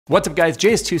What's up guys,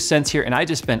 JayzTwoCents here, and I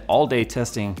just spent all day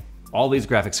testing all these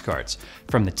graphics cards.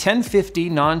 From the 1050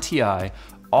 non-TI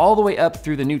all the way up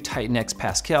through the new Titan X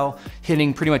Pascal,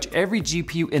 hitting pretty much every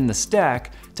GPU in the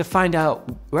stack to find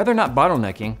out whether or not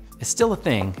bottlenecking is still a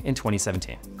thing in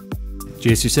 2017.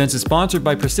 JayzTwoCents is sponsored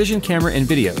by Precision Camera and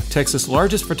Video, Texas'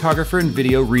 largest photographer and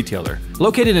video retailer.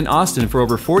 Located in Austin for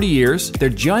over 40 years, their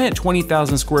giant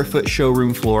 20,000 square foot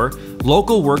showroom floor,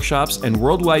 local workshops, and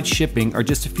worldwide shipping are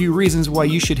just a few reasons why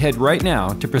you should head right now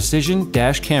to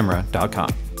precision-camera.com.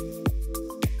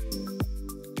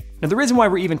 Now the reason why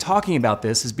we're even talking about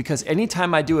this is because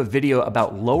anytime I do a video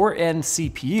about lower end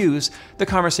CPUs, the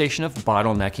conversation of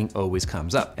bottlenecking always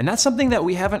comes up. And that's something that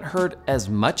we haven't heard as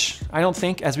much, I don't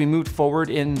think, as we moved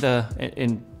forward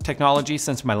in technology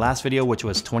since my last video, which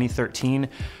was 2013,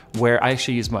 where I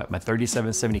actually used my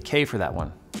 3770K for that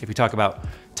one. If you talk about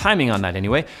timing on that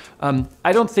anyway,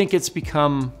 I don't think it's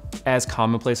become as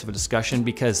commonplace of a discussion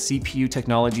because CPU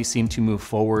technology seemed to move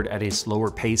forward at a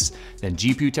slower pace than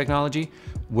GPU technology,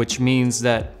 which means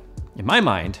that, in my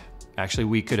mind, actually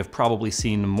we could have probably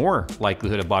seen more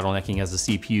likelihood of bottlenecking as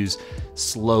the CPUs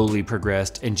slowly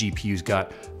progressed and GPUs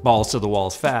got balls to the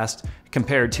walls fast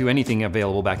compared to anything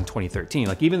available back in 2013.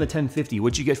 Like even the 1050,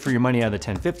 what you get for your money out of the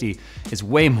 1050 is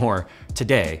way more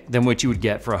today than what you would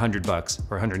get for $100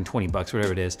 or $120,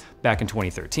 whatever it is, back in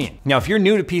 2013. Now, if you're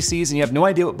new to PCs and you have no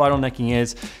idea what bottlenecking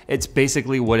is, it's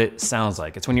basically what it sounds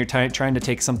like. It's when you're trying to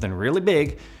take something really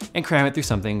big and cram it through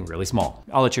something really small.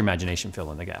 I'll let your imagination fill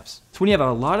in the gaps. It's when you have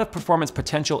a lot of performance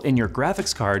potential in your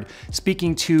graphics card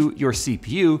speaking to your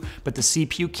CPU, but the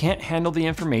CPU can't handle the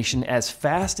information as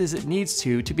fast as it needs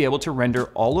to be able to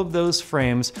render all of those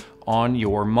frames on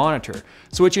your monitor.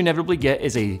 So what you inevitably get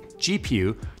is a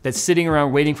GPU that's sitting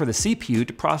around waiting for the CPU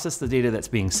to process the data that's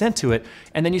being sent to it,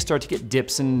 and then you start to get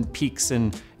dips and peaks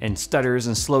and stutters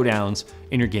and slowdowns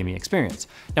in your gaming experience.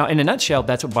 Now, in a nutshell,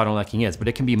 that's what bottlenecking is, but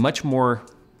it can be much more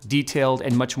detailed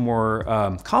and much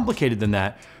more complicated than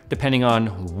that, depending on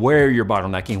where you're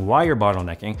bottlenecking, why you're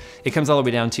bottlenecking. It comes all the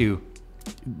way down to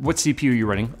what CPU you're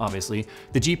running, obviously,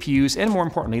 the GPUs, and more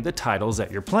importantly, the titles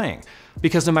that you're playing.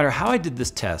 Because no matter how I did this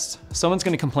test, someone's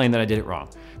gonna complain that I did it wrong,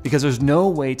 because there's no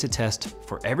way to test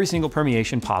for every single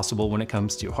permeation possible when it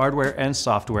comes to hardware and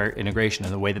software integration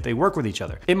and the way that they work with each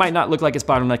other. It might not look like it's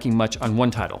bottlenecking much on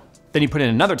one title. Then you put in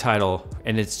another title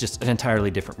and it's just an entirely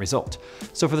different result.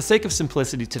 So for the sake of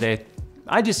simplicity today,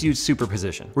 I just use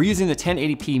superposition. We're using the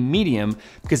 1080p medium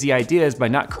because the idea is by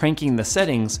not cranking the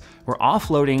settings, we're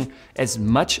offloading as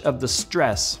much of the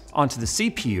stress onto the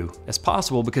CPU as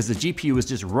possible because the GPU is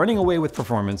just running away with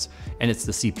performance and it's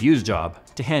the CPU's job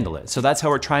to handle it. So that's how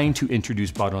we're trying to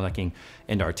introduce bottlenecking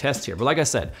into our test here. But like I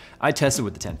said, I tested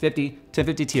with the 1050,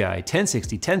 1050 Ti,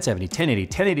 1060, 1070, 1080,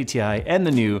 1080 Ti, and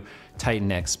the new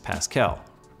Titan X Pascal.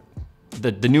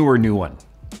 The newer new one,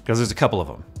 because there's a couple of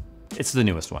them. It's the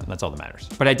newest one, that's all that matters.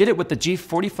 But I did it with the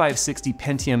G4560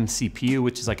 Pentium CPU,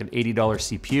 which is like an $80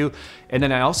 CPU. And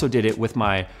then I also did it with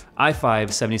my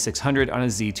i5 7600 on a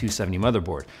Z270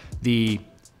 motherboard. The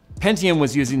Pentium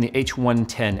was using the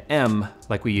H110M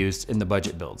like we used in the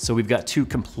budget build. So we've got two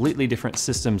completely different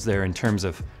systems there in terms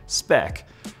of spec,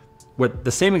 with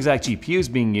the same exact GPUs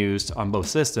being used on both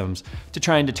systems to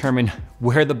try and determine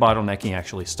where the bottlenecking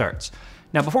actually starts.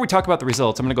 Now, before we talk about the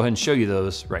results, I'm gonna go ahead and show you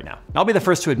those right now. I'll be the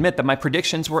first to admit that my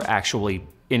predictions were actually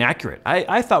inaccurate.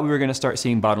 I thought we were gonna start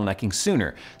seeing bottlenecking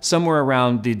sooner, somewhere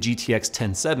around the GTX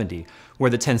 1070, where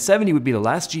the 1070 would be the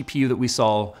last GPU that we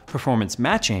saw performance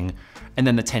matching, and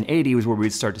then the 1080 was where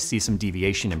we'd start to see some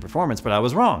deviation in performance, but I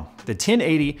was wrong. The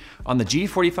 1080 on the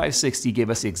G4560 gave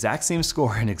us the exact same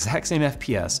score and exact same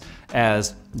FPS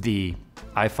as the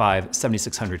i5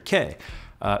 7600K.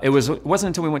 It wasn't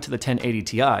until we went to the 1080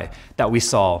 Ti that we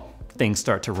saw things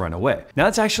start to run away. Now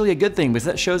that's actually a good thing because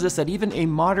that shows us that even a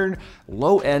modern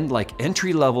low-end, like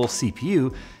entry-level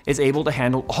CPU is able to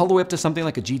handle all the way up to something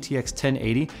like a GTX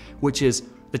 1080, which is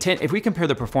if we compare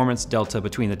the performance delta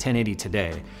between the 1080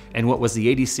 today and what was the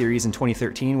 80 series in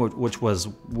 2013, which was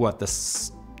what, the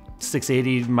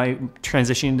 680 might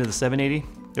transition to the 780?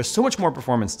 There's so much more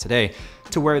performance today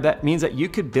to where that means that you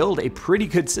could build a pretty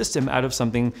good system out of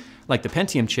something like the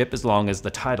Pentium chip as long as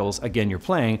the titles, again, you're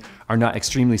playing are not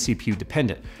extremely CPU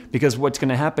dependent. Because what's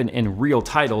gonna happen in real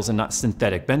titles and not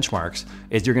synthetic benchmarks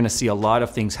is you're gonna see a lot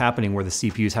of things happening where the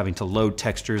CPU is having to load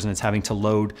textures and it's having to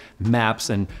load maps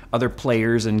and other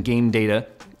players and game data.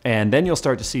 And then you'll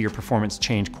start to see your performance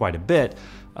change quite a bit,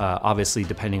 obviously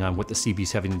depending on what the CPU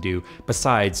is having to do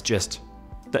besides just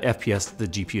the FPS the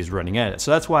GPU is running at it. So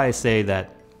that's why I say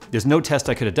that there's no test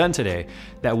I could have done today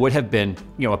that would have been,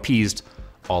 appeased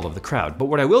all of the crowd. But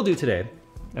what I will do today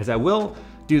is I will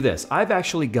do this. I've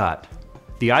actually got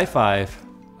the i5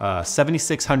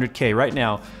 7600K right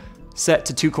now set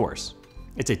to 2 cores.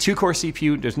 It's a 2-core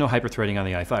CPU. There's no hyper-threading on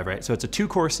the i5, right? So it's a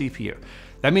 2-core CPU.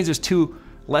 That means there's 2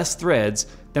 less threads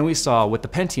than we saw with the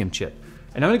Pentium chip.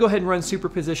 And I'm gonna go ahead and run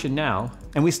superposition now,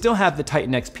 and we still have the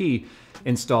Titan XP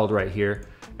installed right here.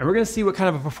 And we're gonna see what kind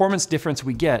of a performance difference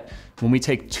we get when we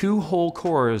take 2 whole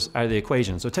cores out of the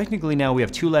equation. So technically now we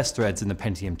have 2 less threads in the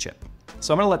Pentium chip.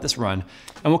 So I'm gonna let this run,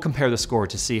 and we'll compare the score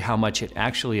to see how much it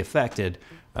actually affected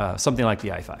something like the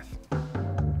i5.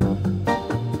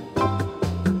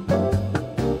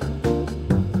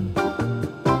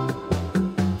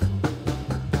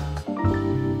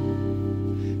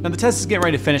 Now the test is getting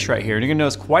ready to finish right here, and you're gonna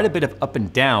notice quite a bit of up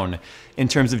and down in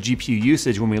terms of GPU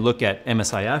usage when we look at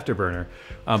MSI Afterburner,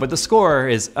 but the score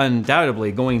is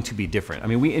undoubtedly going to be different. I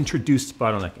mean, we introduced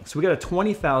bottlenecking. So we got a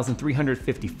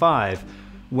 20,355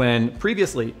 when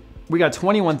previously we got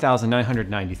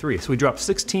 21,993. So we dropped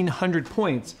 1,600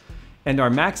 points, and our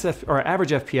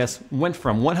average FPS went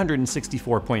from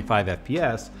 164.5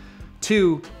 FPS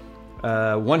to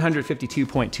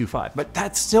 152.25, but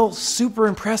that's still super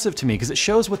impressive to me because it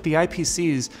shows what the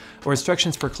IPCs or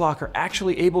instructions per clock are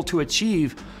actually able to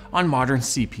achieve on modern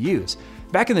CPUs.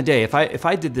 Back in the day, if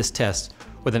I did this test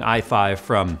with an i5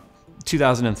 from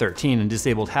 2013 and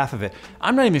disabled half of it,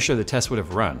 I'm not even sure the test would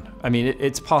have run. I mean,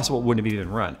 it's possible it wouldn't have even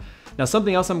run. Now,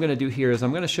 something else I'm gonna do here is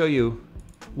I'm gonna show you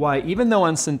why, even though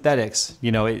on synthetics,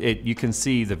 you know, you can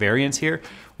see the variance here,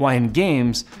 why in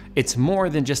games, it's more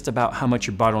than just about how much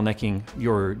you're bottlenecking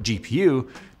your GPU,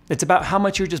 it's about how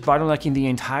much you're just bottlenecking the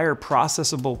entire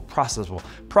processing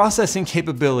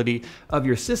capability of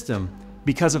your system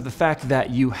because of the fact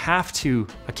that you have to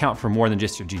account for more than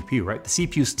just your GPU, right? The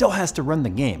CPU still has to run the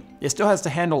game. It still has to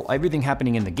handle everything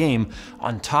happening in the game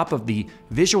on top of the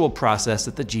visual process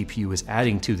that the GPU is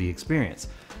adding to the experience.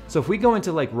 So if we go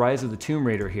into like Rise of the Tomb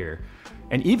Raider here,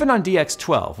 and even on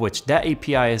DX12, which that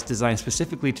API is designed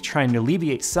specifically to try and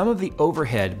alleviate some of the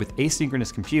overhead with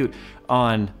asynchronous compute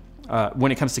on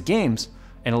when it comes to games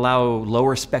and allow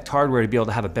lower spec hardware to be able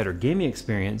to have a better gaming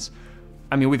experience.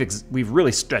 I mean, we've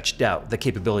really stretched out the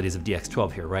capabilities of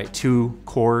DX12 here, right? 2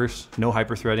 cores, no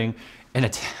hyperthreading, and a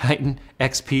Titan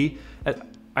XP.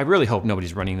 I really hope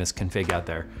nobody's running this config out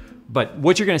there. But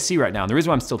what you're gonna see right now, and the reason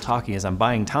why I'm still talking is I'm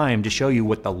buying time to show you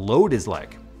what the load is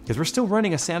like, because we're still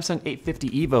running a Samsung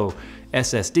 850 EVO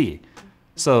SSD.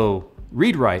 So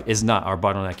read-write is not our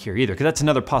bottleneck here either, because that's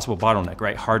another possible bottleneck,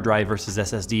 right? Hard drive versus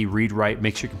SSD, read-write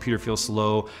makes your computer feel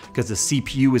slow because the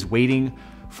CPU is waiting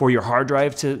for your hard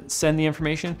drive to send the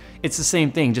information. It's the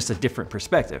same thing, just a different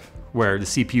perspective, where the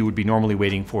CPU would be normally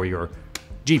waiting for your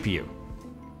GPU.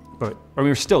 But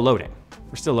we're still loading.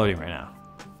 We're still loading right now.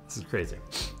 This is crazy.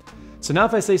 So now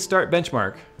if I say start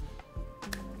benchmark,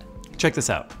 check this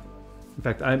out. In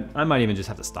fact, I might even just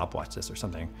have to stopwatch this or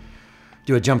something.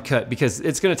 Do a jump cut, because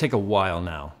it's gonna take a while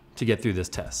now to get through this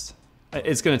test.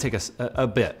 It's gonna take us a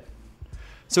bit.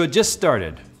 So it just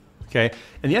started, okay?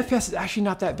 And the FPS is actually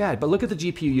not that bad, but look at the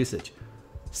GPU usage.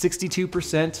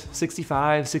 62%,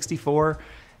 65, 64,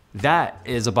 that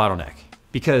is a bottleneck.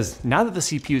 Because now that the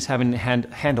CPU is having to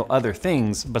handle other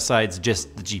things besides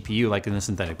just the GPU, like in the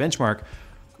synthetic benchmark,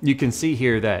 you can see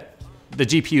here that the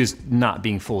GPU is not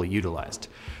being fully utilized.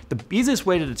 The easiest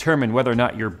way to determine whether or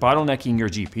not you're bottlenecking your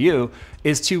GPU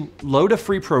is to load a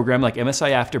free program like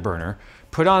MSI Afterburner,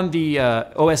 put on the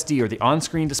OSD or the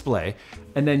on-screen display,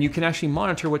 and then you can actually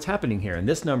monitor what's happening here. And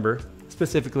this number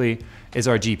specifically is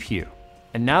our GPU.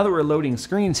 And now that we're loading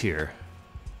screens here,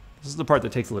 this is the part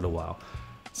that takes a little while.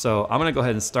 So I'm gonna go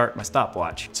ahead and start my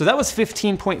stopwatch. So that was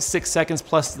 15.6 seconds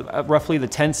plus roughly the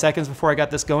 10 seconds before I got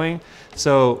this going.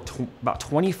 So about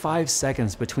 25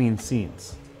 seconds between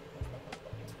scenes.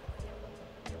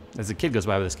 As a kid goes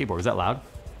by with a skateboard, is that loud?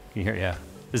 Can you hear it? Yeah.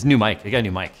 This new mic, I got a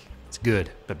new mic. It's good,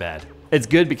 but bad. It's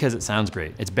good because it sounds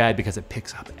great. It's bad because it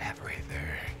picks up everything.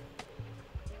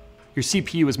 Your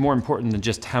CPU is more important than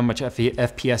just how much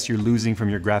FPS you're losing from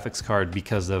your graphics card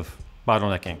because of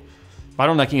bottlenecking.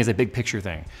 Bottlenecking is a big picture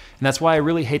thing. And that's why I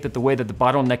really hate that the way that the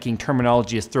bottlenecking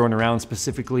terminology is thrown around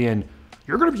specifically in,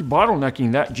 you're gonna be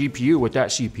bottlenecking that GPU with that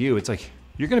CPU. It's like,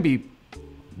 you're gonna be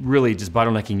really just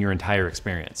bottlenecking your entire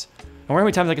experience. I wonder how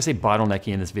many times I can say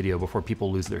bottlenecking in this video before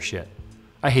people lose their shit.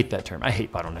 I hate that term, I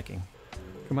hate bottlenecking.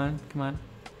 Come on, come on.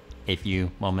 A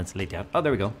few moments later. Oh,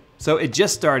 there we go. So it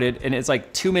just started and it's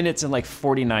like 2 minutes and like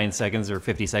 49 seconds or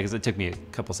 50 seconds. It took me a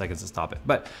couple seconds to stop it,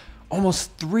 but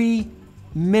almost 3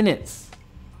 minutes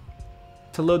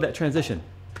to load that transition.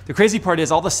 The crazy part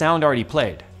is all the sound already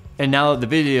played. And now the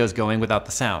video is going without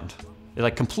the sound. It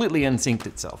like completely unsynced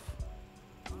itself.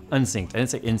 Unsynced, I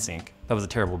didn't say in sync. That was a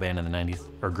terrible band in the 90s,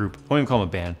 or group. I won't even call them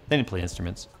a band. They didn't play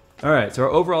instruments. All right, so our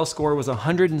overall score was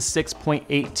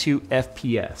 106.82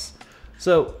 FPS.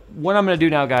 So what I'm gonna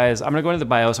do now, guys, I'm gonna go into the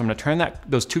BIOS, I'm gonna turn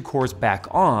those 2 cores back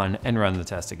on and run the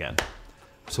test again.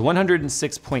 So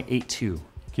 106.82,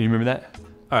 can you remember that?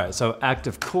 All right, so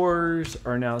active cores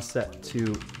are now set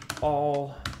to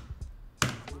all.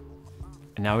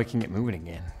 And now we can get moving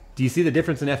again. Do you see the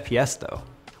difference in FPS though?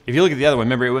 If you look at the other one,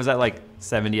 remember it was at like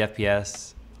 70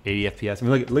 FPS, 80 FPS. I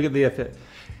mean, look at the FPS.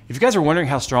 If you guys are wondering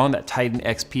how strong that Titan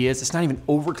XP is, it's not even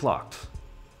overclocked.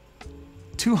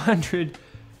 200,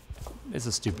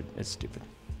 it's stupid.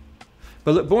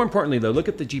 But look, more importantly though, look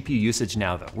at the GPU usage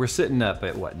now though. We're sitting up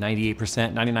at what, 98%,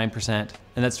 99%,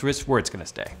 and that's just where it's gonna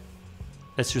stay.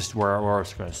 That's just where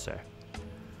it's gonna stay.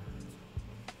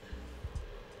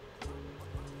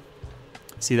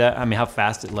 See that? I mean, how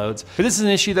fast it loads. But this is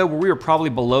an issue though, where we were probably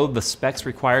below the specs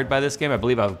required by this game. I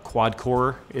believe a quad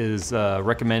core is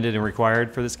recommended and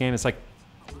required for this game. It's like,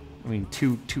 I mean,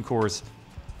 two cores.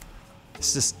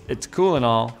 It's cool and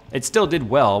all. It still did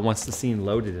well once the scene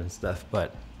loaded and stuff,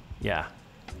 but yeah.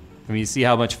 I mean, you see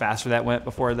how much faster that went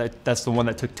before that? That's the one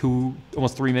that took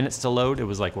almost 3 minutes to load. It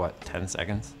was like, what, 10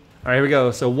 seconds? All right, here we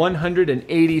go. So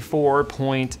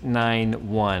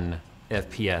 184.91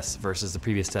 FPS versus the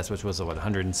previous test, which was what,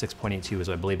 106.82 is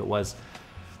what I believe it was.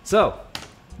 So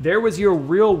there was your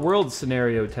real world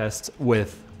scenario test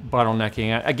with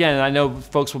bottlenecking. Again, I know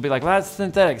folks will be like, well, that's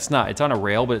synthetic. It's not, it's on a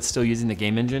rail, but it's still using the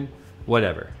game engine,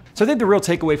 whatever. So I think the real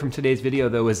takeaway from today's video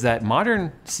though is that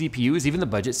modern CPUs, even the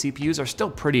budget CPUs, are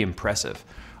still pretty impressive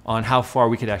on how far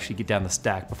we could actually get down the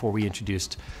stack before we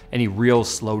introduced any real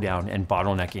slowdown and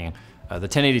bottlenecking. The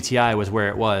 1080 Ti was where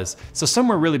it was. So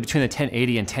somewhere really between the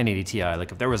 1080 and 1080 Ti,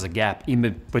 like if there was a gap,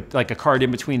 but like a card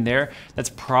in between there, that's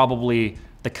probably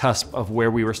the cusp of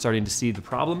where we were starting to see the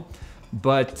problem.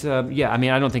 But yeah, I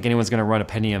mean, I don't think anyone's gonna run a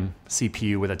Pentium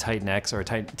CPU with a Titan X or a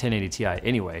 1080 Ti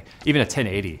anyway. Even a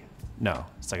 1080, no,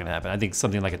 it's not gonna happen. I think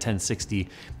something like a 1060,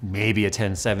 maybe a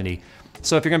 1070.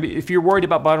 So if you're worried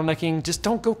about bottlenecking, just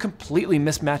don't go completely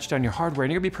mismatched on your hardware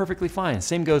and you're gonna be perfectly fine.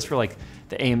 Same goes for like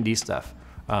the AMD stuff.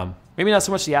 Maybe not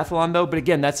so much the Athlon though, but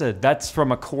again, that's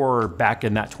from a core back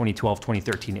in that 2012,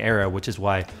 2013 era, which is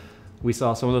why we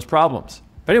saw some of those problems.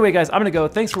 But anyway, guys, I'm gonna go.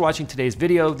 Thanks for watching today's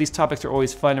video. These topics are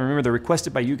always fun, and remember, they're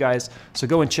requested by you guys, so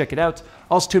go and check it out.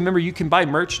 Also, too, remember, you can buy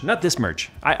merch, not this merch.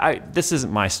 This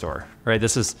isn't my store, right?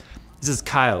 This is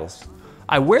Kyle's.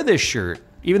 I wear this shirt,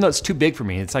 even though it's too big for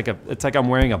me. It's like I'm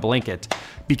wearing a blanket,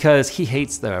 because he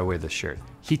hates that I wear this shirt.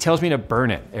 He tells me to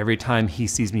burn it every time he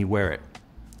sees me wear it.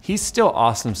 He's still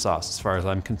awesome sauce as far as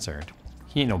I'm concerned.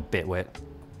 He ain't no bitwit.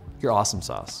 You're awesome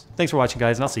sauce. Thanks for watching,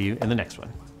 guys, and I'll see you in the next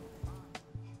one.